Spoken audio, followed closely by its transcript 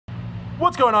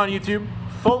What's going on, YouTube?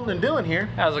 Fulton and Dylan here,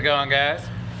 How's it going, guys?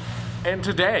 and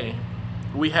today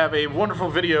we have a wonderful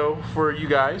video for you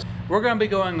guys. We're going to be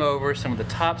going over some of the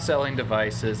top selling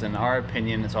devices, in our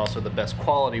opinion, it's also the best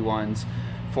quality ones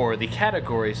for the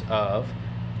categories of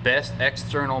best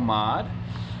external mod,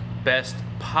 best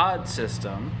pod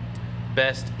system,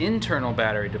 best internal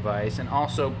battery device, and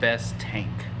also best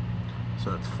tank. So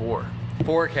that's four.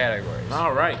 4 categories.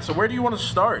 All right, so where do you want to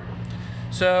start?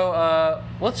 So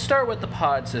let's start with the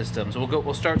pod systems.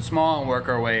 We'll start small and work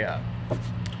our way up.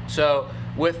 So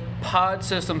with pod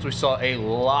systems, we saw a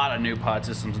lot of new pod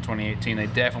systems in 2018. They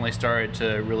definitely started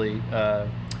to really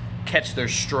catch their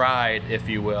stride, if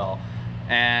you will.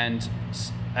 And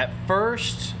at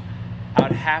first, I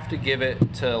would have to give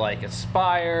it to like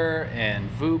Aspire and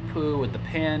Voopoo with the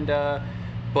Panda.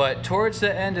 But towards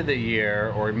the end of the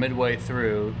year, or midway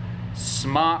through,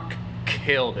 Smock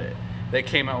killed it. They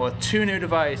came out with 2 new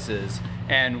devices,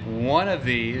 and one of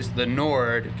these, the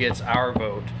Nord, gets our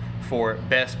vote for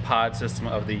best pod system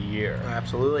of the year.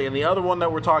 Absolutely, and the other one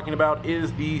that we're talking about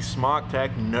is the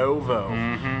Smoctech Novo.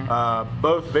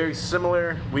 Both very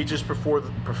similar. We just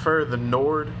prefer the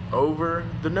Nord over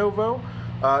the Novo,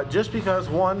 just because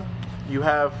one, you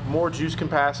have more juice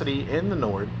capacity in the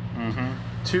Nord.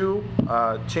 2,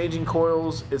 changing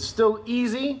coils is still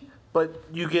easy, but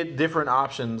you get different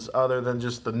options other than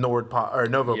just the Nord pod or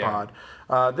Novo pod.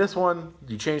 This one,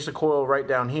 you change the coil right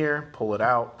down here, pull it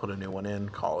out, put a new one in,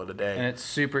 call it a day. And it's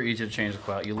super easy to change the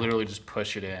coil. You literally just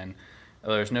push it in.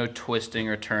 There's no twisting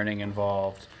or turning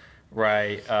involved,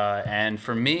 right? And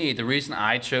for me, the reason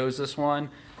I chose this one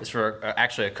is for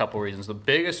actually a couple reasons. The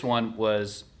biggest one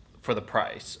was for the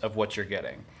price of what you're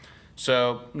getting.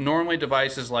 So normally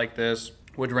devices like this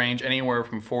would range anywhere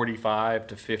from 45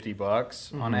 to 50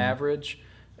 bucks on average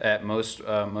at most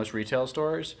retail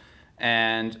stores.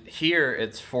 And here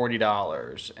it's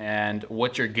 $40. And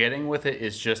what you're getting with it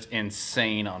is just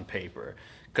insane on paper.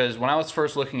 Because when I was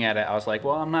first looking at it, I was like,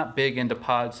 well, I'm not big into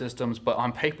pod systems, but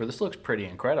on paper, this looks pretty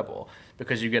incredible.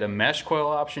 Because you get a mesh coil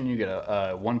option, you get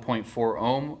a 1.4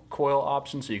 ohm coil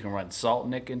option, so you can run Salt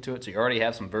Nick into it, so you already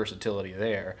have some versatility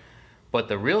there. But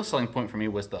the real selling point for me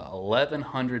was the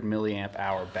 1100 milliamp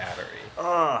hour battery.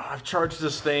 I've charged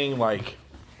this thing like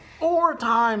 4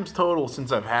 times total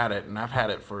since I've had it, and I've had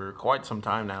it for quite some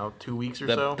time now, 2 weeks or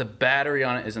so. The battery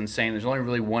on it is insane. There's only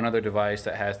really one other device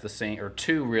that has the same, or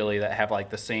 2 really, that have like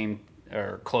the same,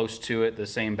 or close to it, the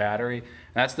same battery. And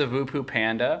that's the Voopoo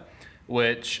Panda,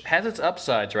 which has its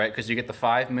upsides, right? Because you get the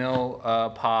 5 mil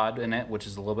pod in it, which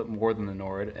is a little bit more than the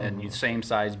Nord, and you same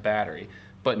size battery,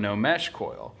 but no mesh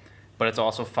coil. But it's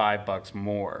also $5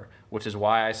 more, which is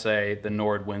why I say the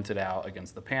Nord wins it out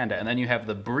against the Panda. And then you have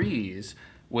the Breeze,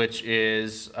 which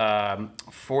is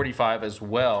 45 as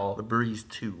well. The Breeze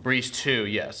 2. Breeze 2,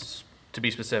 yes, to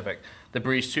be specific. The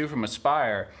Breeze 2 from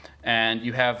Aspire, and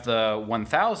you have the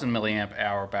 1000 milliamp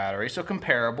hour battery, so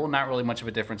comparable, not really much of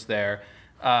a difference there.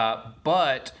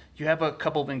 But you have a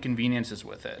couple of inconveniences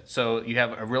with it. So you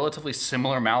have a relatively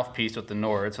similar mouthpiece with the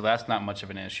Nord, so that's not much of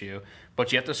an issue.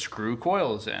 But you have to screw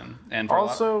coils in. And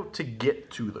also, to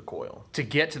get to the coil. To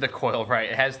get to the coil, right.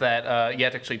 It has that, you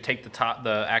have to actually take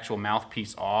the actual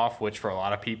mouthpiece off, which for a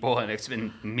lot of people, and it's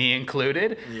been me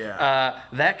included,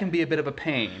 that can be a bit of a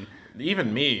pain.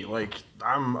 Even me, like,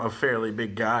 I'm a fairly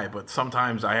big guy, but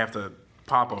sometimes I have to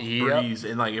pop a Breeze,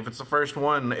 and like, if it's the first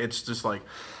one, it's just like,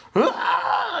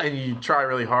 and you try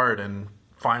really hard, and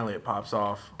finally it pops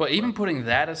off. But even putting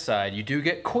that aside, you do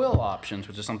get coil options,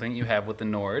 which is something you have with the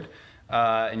Nord.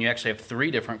 And you actually have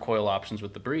 3 different coil options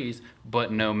with the Breeze,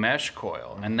 but no mesh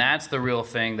coil. And that's the real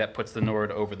thing that puts the Nord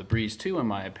over the Breeze 2, in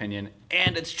my opinion,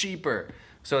 and it's cheaper.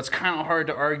 So it's kind of hard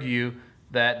to argue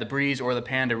that the Breeze or the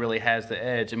Panda really has the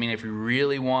edge. I mean, if you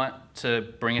really want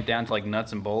to bring it down to like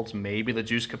nuts and bolts, maybe the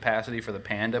juice capacity for the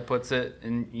Panda puts it,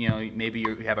 and you know, maybe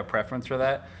you have a preference for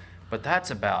that. But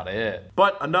that's about it.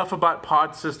 But enough about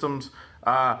pod systems.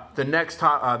 The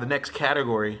next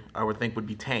category I would think would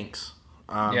be tanks.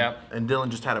 And Dylan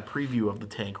just had a preview of the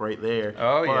tank right there.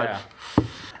 Oh, yeah.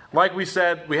 Like we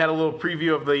said, we had a little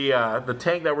preview of the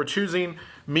tank that we're choosing.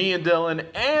 Me and Dylan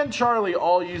and Charlie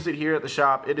all use it here at the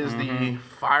shop. It is the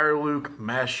Fireluke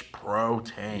Mesh Pro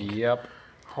tank. Yep.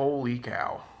 Holy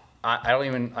cow.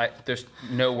 There's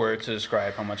no words to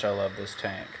describe how much I love this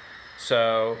tank.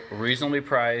 So reasonably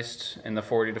priced in the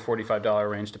 $40 to $45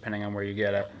 range, depending on where you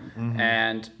get it.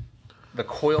 And the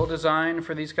coil design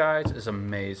for these guys is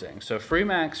amazing. So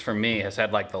Freemax, for me, has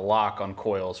had like the lock on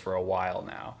coils for a while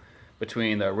now.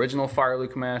 Between the original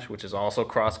Fireluke mesh, which is also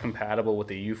cross-compatible with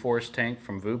the U-Force tank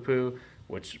from Voopoo,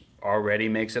 which already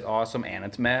makes it awesome, and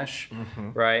it's mesh,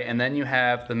 right? And then you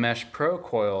have the Mesh Pro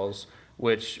coils,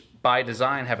 which by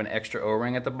design have an extra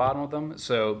O-ring at the bottom of them.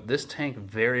 So this tank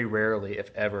very rarely,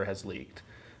 if ever, has leaked.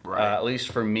 Right. At least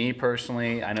for me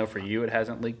personally, I know for you it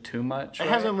hasn't leaked too much. It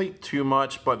hasn't leaked too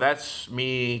much, but that's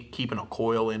me keeping a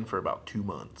coil in for about 2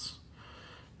 months.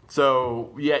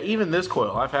 So, yeah, even this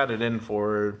coil, I've had it in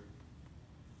for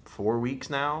 4 weeks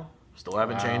now. Still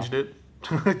haven't changed it.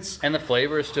 And the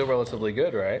flavor is still relatively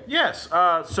good, right? Yes.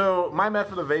 So my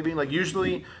method of vaping, like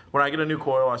usually when I get a new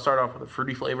coil, I start off with a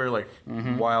fruity flavor, like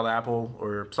wild apple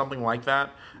or something like that,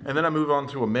 and then I move on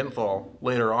to a menthol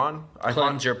later on.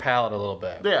 Cleanse your palate a little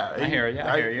bit. Yeah, I hear you.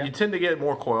 I hear you. You tend to get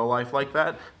more coil life like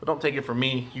that, but don't take it from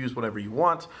me. Use whatever you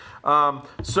want.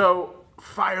 So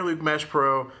Fireluke Mesh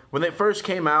Pro, when they first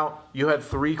came out, you had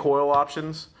 3 coil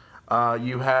options.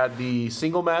 You had the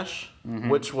single mesh,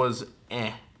 which was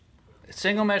eh.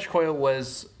 Single mesh coil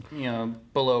was,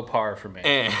 below par for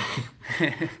me.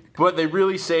 But they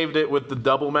really saved it with the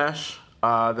double mesh.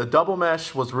 The double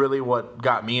mesh was really what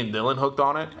got me and Dylan hooked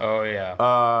on it. Oh,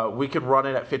 yeah. We could run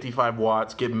it at 55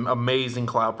 watts, get amazing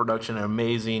cloud production, and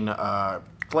amazing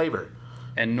flavor.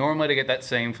 And normally to get that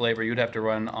same flavor, you'd have to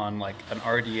run on like an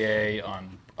RDA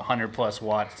on 100 plus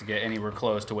watts to get anywhere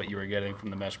close to what you were getting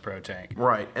from the Mesh Pro tank.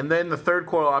 Right. And then the third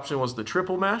coil option was the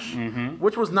triple mesh,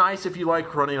 which was nice if you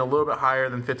like running a little bit higher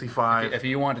than 55. If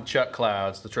you want to chuck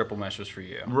clouds, the triple mesh was for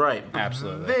you. Right.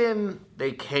 Absolutely. Then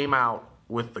they came out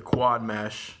with the quad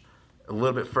mesh a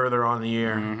little bit further on the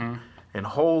year. And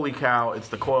holy cow, it's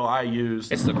the coil I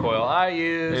use. It's the coil I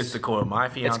use. It's the coil my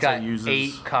fiance It's got uses.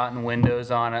 8 cotton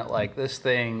windows on it. Like, this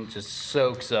thing just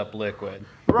soaks up liquid.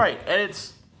 Right. And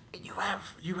it's...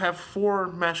 You have 4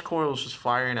 mesh coils just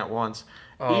firing at once.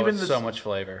 Oh, Even so much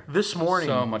flavor. This morning,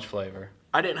 So much flavor.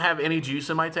 I didn't have any juice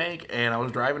in my tank, and I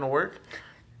was driving to work,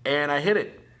 and I hit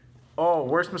it. Oh,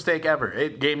 worst mistake ever.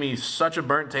 It gave me such a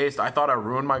burnt taste. I thought I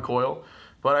ruined my coil,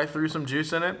 but I threw some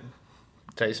juice in it.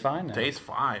 Tastes fine now. Tastes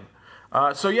fine.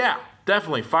 So yeah,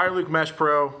 definitely. Fireluke Mesh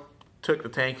Pro took the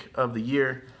tank of the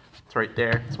year. It's right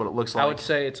there. That's what it looks like. I would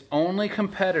say its only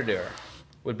competitor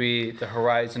would be the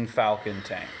Horizon Falcon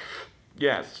tank.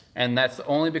 Yes. And that's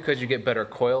only because you get better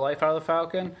coil life out of the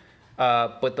Falcon.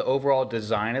 But the overall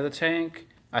design of the tank,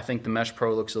 I think the Mesh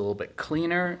Pro looks a little bit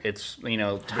cleaner. It's, tiny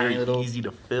Very little, easy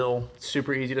to fill.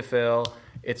 super easy to fill.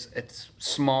 It's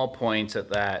small points at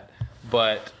that.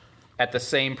 But at the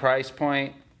same price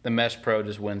point, the Mesh Pro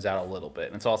just wins out a little bit.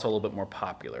 And it's also a little bit more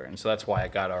popular. And so that's why I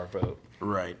got our vote.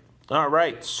 Right. All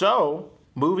right. So,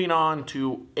 moving on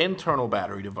to internal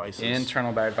battery devices.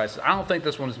 Internal battery devices. I don't think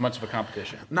this one is much of a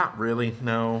competition. Not really,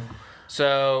 no.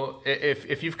 So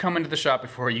if you've come into the shop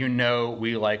before, you know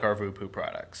we like our Voopoo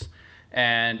products.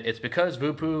 And it's because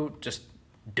Voopoo just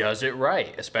does it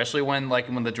right. Especially when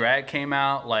the Drag came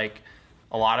out,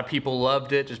 a lot of people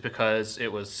loved it just because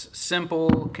it was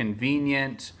simple,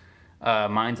 convenient.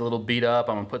 Mine's a little beat up.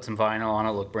 I'm gonna put some vinyl on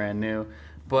it, look brand new.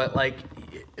 But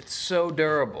it's so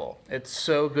durable. It's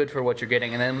so good for what you're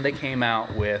getting. And then they came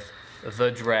out with the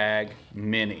Drag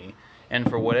Mini. And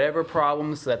for whatever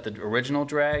problems that the original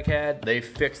Drag had, they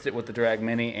fixed it with the Drag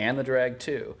Mini and the Drag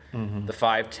 2. The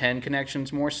 510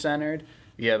 connection's more centered.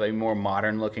 You have a more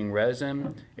modern looking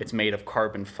resin. It's made of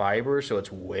carbon fiber, so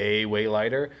it's way, way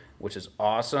lighter, which is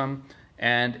awesome.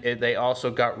 And they also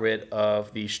got rid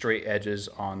of the straight edges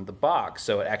on the box,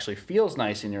 so it actually feels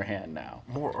nice in your hand now.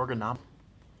 More ergonomic.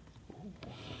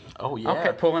 Oh, yeah.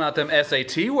 Okay, pulling out them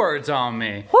SAT words on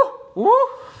me. Woo! Woo!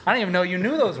 I didn't even know you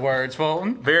knew those words,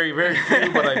 Fulton. Very, very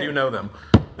few, but I do know them.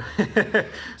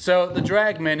 So the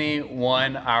Drag Mini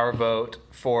won our vote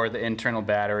for the internal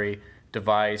battery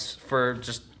device for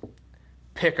just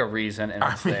pick a reason, and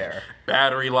it's there.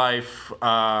 Battery life,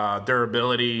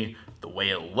 durability, the way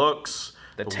it looks.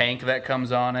 The tank that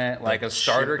comes on it, like a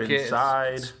starter kit.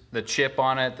 Inside. The chip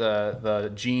on it,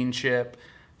 the gene chip,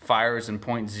 fires in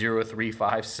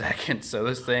 0.035 seconds. So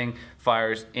this thing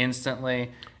fires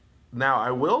instantly. Now,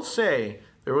 I will say,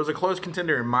 there was a close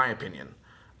contender in my opinion.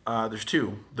 There's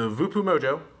 2. The Voopoo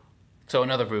Mojo. So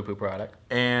another Voopoo product.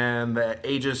 And the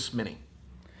Aegis Mini.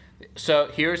 So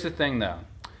here's the thing, though.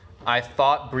 I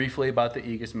thought briefly about the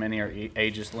Aegis Mini or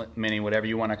Aegis Mini, whatever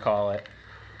you want to call it.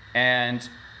 And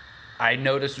I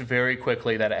noticed very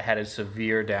quickly that it had a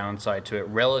severe downside to it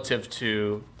relative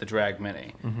to the Drag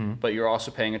Mini. But you're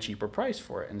also paying a cheaper price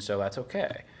for it, and so that's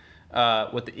okay.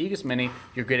 With the Aegis Mini,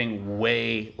 you're getting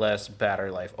way less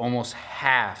battery life, almost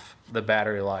half the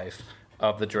battery life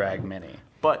of the Drag Mini.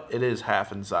 But it is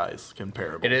half in size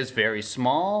comparable. It is very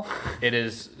small. It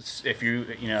is, if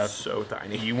so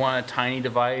tiny. You want a tiny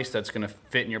device that's going to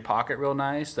fit in your pocket real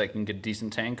nice, that can get a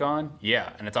decent tank on, yeah.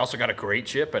 And it's also got a great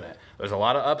chip in it. There's a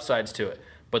lot of upsides to it.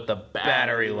 but the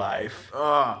battery life.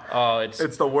 Oh, Oh,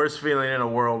 it's the worst feeling in the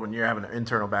world when you're having an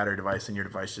internal battery device and your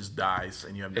device just dies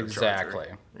and you have no Exactly.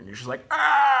 charger. And you're just like,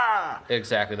 ah!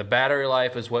 Exactly. The battery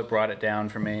life is what brought it down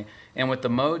for me. And with the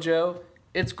Mojo,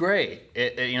 it's great.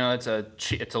 You know, it's a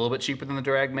little bit cheaper than the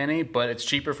Drag Mini, but it's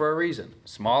cheaper for a reason.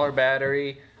 Smaller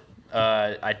battery.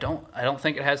 I don't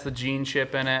think it has the gene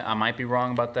chip in it. I might be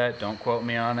wrong about that. Don't quote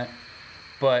me on it.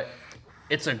 But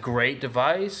it's a great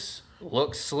device.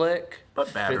 Looks slick.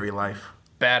 But battery life.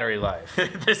 Battery life.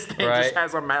 This thing just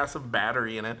has a massive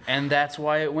battery in it. And that's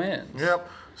why it wins. Yep.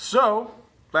 So,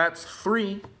 that's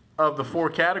 3 of the 4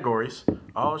 categories.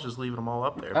 I was just leaving them all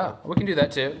up there. Oh, we can do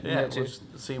that too. Yeah,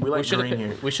 see, we like green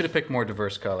here. We should have picked more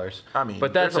diverse colors. I mean,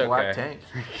 but that's there's a black okay.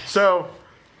 tank. So,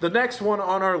 the next one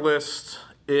on our list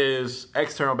is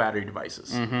external battery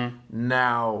devices. Mm-hmm.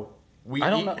 Now, I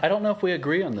don't know if we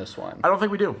agree on this one. I don't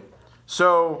think we do.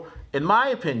 So, in my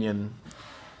opinion,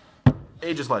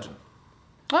 Aegis Legend.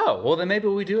 Oh, well then maybe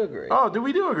we do agree. Oh, do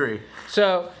we do agree?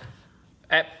 So,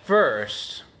 at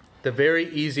first, the very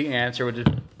easy answer would just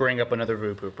bring up another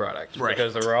Voopoo product. Right.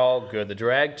 Because they're all good. The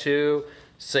Drag 2,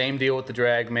 same deal with the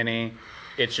Drag Mini.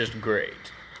 It's just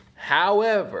great.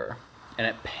 However, and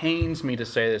it pains me to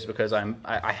say this because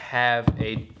I have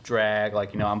a Drag,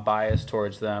 like, you know, I'm biased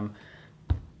towards them.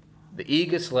 The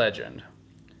Aegis Legend,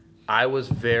 I was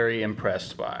very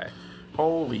impressed by.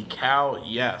 Holy cow,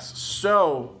 yes.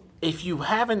 So, if you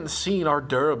haven't seen our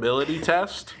durability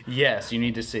test Yes, you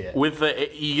need to see it. with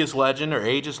the Aegis Legend or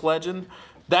Aegis Legend,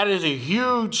 that is a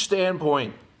huge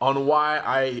standpoint on why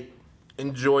I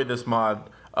enjoy this mod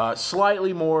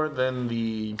slightly more than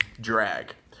the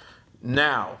Drag.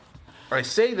 Now, I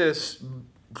say this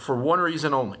for one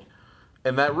reason only,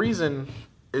 and that reason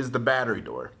is the battery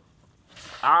door.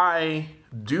 I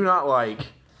do not like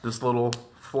this little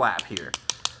flap here.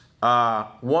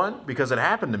 One, because it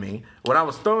happened to me. When I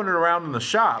was throwing it around in the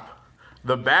shop,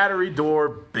 the battery door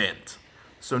bent.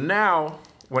 So now,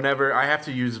 whenever I have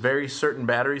to use very certain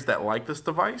batteries that like this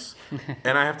device,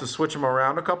 and I have to switch them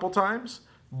around a couple times,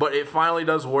 but it finally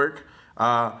does work.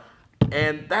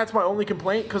 And that's my only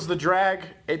complaint, because the Drag,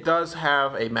 it does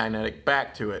have a magnetic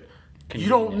back to it. You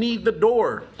don't need the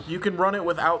door. You can run it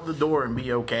without the door and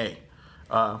be okay.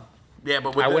 Yeah,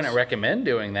 but with I wouldn't recommend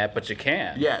doing that, but you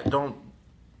can. Yeah, don't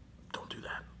do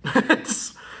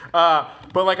that.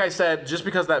 But like I said, just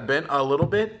because that bent a little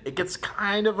bit, it gets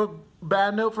kind of a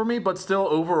bad note for me, but still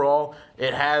overall,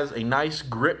 it has a nice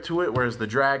grip to it, whereas the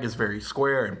Drag is very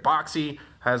square and boxy,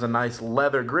 has a nice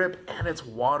leather grip, and it's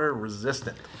water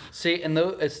resistant. See, and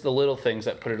it's the little things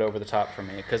that put it over the top for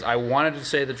me, because I wanted to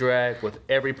say the Drag with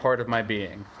every part of my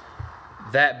being.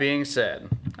 That being said,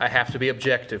 I have to be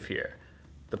objective here.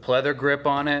 The pleather grip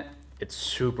on it, it's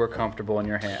super comfortable in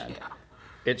your hand. Yeah.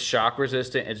 It's shock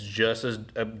resistant. It's just as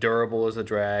durable as the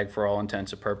Drag for all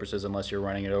intents and purposes, unless you're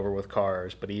running it over with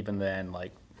cars. But even then,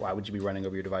 like, why would you be running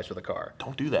over your device with a car?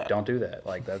 Don't do that. Don't do that.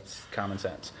 Like, that's common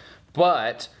sense.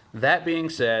 But that being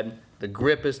said, the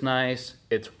grip is nice.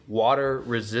 It's water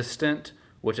resistant,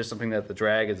 which is something that the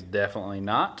Drag is definitely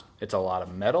not. It's a lot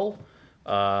of metal.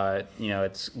 You know,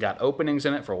 it's got openings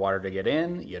in it for water to get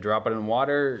in. You drop it in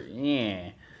water,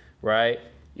 right?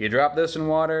 You drop this in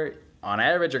water, on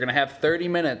average, you're going to have 30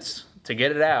 minutes to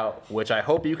get it out, which I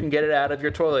hope you can get it out of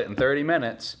your toilet in 30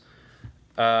 minutes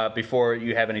before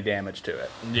you have any damage to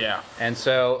it. Yeah. And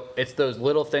so it's those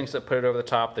little things that put it over the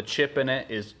top. The chip in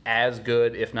it is as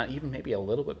good, if not even maybe a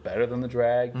little bit better than the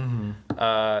Drag.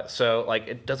 Mm-hmm. So, like,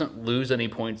 it doesn't lose any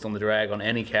points on the Drag on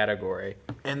any category.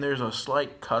 And there's a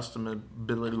slight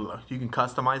customability. You can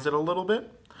customize it a little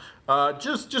bit.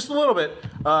 Just a little bit.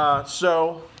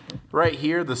 So, right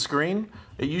here, the screen,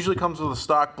 it usually comes with a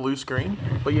stock blue screen,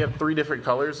 but you have 3 different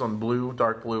colors on blue,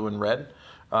 dark blue, and red.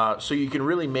 So you can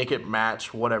really make it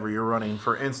match whatever you're running.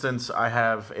 For instance, I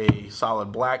have a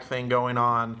solid black thing going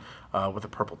on with a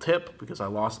purple tip because I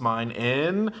lost mine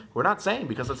in, we're not saying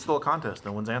because it's still a contest.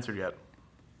 No one's answered yet.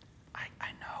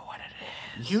 I know what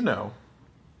it is. You know,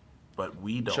 but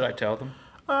we don't. Should I tell them?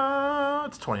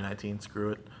 It's 2019.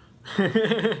 Screw it.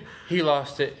 He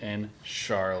lost it in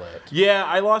Charlotte. Yeah,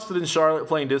 I lost it in Charlotte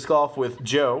playing disc golf with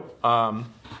Joe.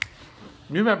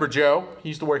 You remember Joe? He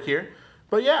used to work here.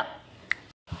 But yeah.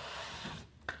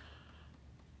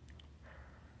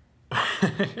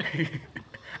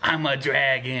 I'm a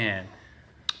dragon.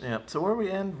 Yeah. So where we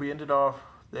end? We ended off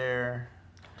there.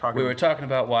 We were talking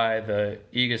about why the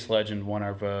Aegis Legend won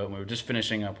our vote. And we were just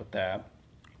finishing up with that.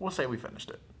 We'll say we finished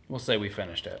it. We'll say we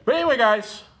finished it. But anyway,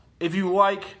 guys, if you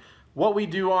like what we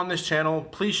do on this channel,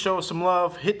 please show us some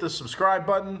love. Hit the subscribe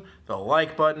button, the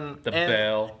like button, The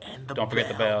bell. and the Don't forget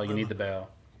the bell. You need the bell.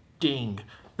 Ding.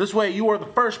 This way you are the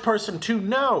first person to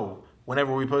know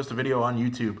whenever we post a video on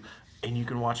YouTube. And you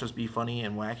can watch us be funny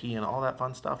and wacky and all that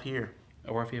fun stuff here.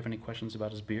 Or if you have any questions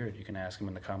about his beard, you can ask him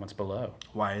in the comments below.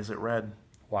 Why is it red?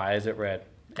 Why is it red?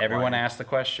 Everyone asked the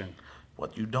question.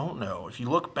 What you don't know, if you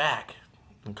look back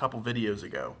a couple videos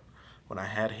ago, when I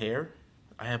had hair,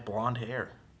 I had blonde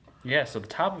hair. Yeah, so the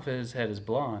top of his head is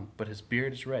blonde, but his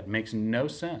beard is red. Makes no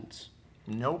sense.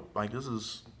 Nope, like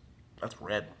that's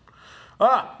red.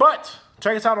 But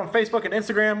check us out on Facebook and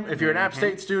Instagram. If you're an App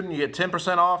State student, you get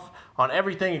 10% off on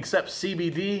everything except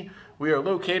CBD. We are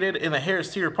located in the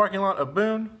Harris Teeter parking lot of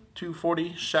Boone,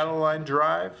 240 Shadowline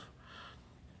Drive.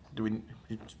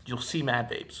 You'll see Mad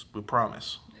Vapes, we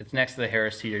promise. It's next to the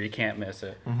Harris Teeter. You can't miss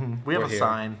it. We have a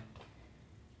sign.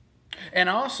 And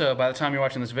also, by the time you're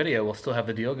watching this video, we'll still have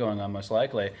the deal going on, most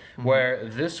likely, where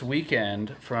this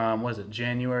weekend from,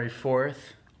 January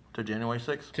 4th To January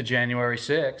 6th. to January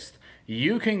 6th,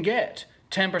 you can get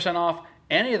 10% off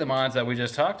any of the mods that we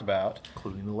just talked about,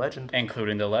 Including the Legend.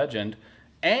 including the Legend.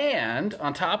 And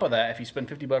on top of that, if you spend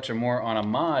 $50 or more on a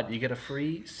mod, you get a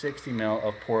free 60 ml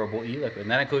of pourable e-liquid.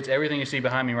 And that includes everything you see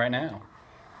behind me right now.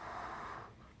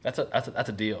 That's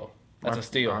a deal. That's a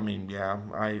steal. I mean, yeah,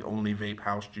 I only vape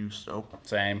house juice, so.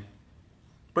 Same.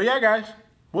 But yeah, guys,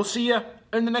 we'll see you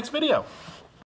in the next video.